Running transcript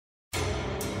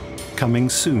coming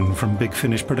soon from Big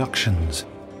Finish Productions.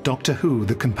 Doctor Who: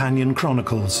 The Companion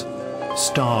Chronicles.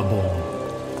 Starborn.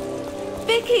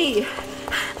 Vicki!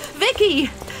 Vicki!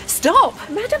 Stop!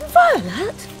 Madam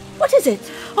Violet? What is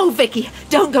it? Oh, Vicki,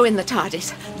 don't go in the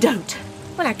TARDIS. Don't.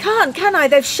 Well, I can't, can I?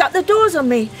 They've shut the doors on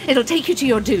me. It'll take you to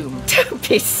your doom. Don't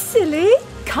be silly.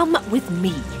 Come with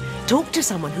me. Talk to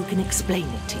someone who can explain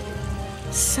it to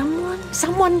you. Someone?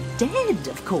 Someone dead,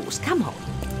 of course. Come on.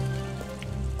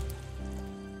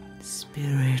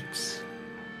 Spirits,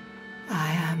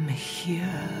 I am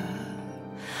here.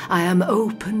 I am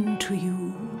open to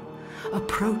you.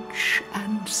 Approach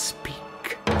and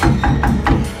speak.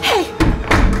 Hey!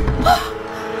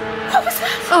 What was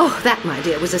that? Oh, that, my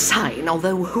dear, was a sign,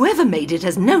 although whoever made it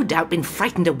has no doubt been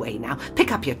frightened away now.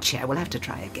 Pick up your chair. We'll have to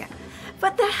try again.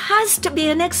 But there has to be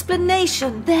an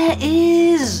explanation. There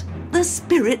is. The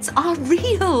spirits are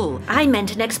real. I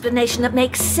meant an explanation that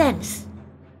makes sense.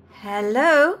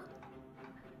 Hello?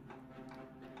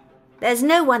 There's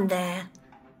no one there.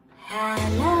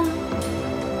 Hello,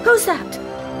 Who's that?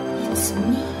 it's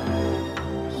me.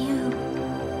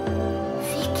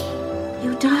 Vicki,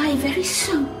 you die very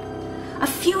soon. A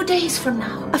few days from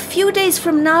now. A few days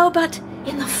from now, but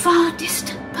In the far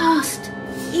distant past.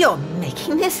 you're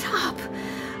making this up.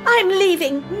 I'm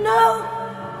leaving.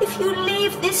 No! If you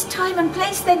leave this time and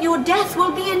place, then your death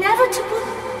will be inevitable.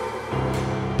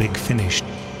 Big Finish.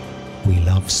 We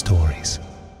love stories.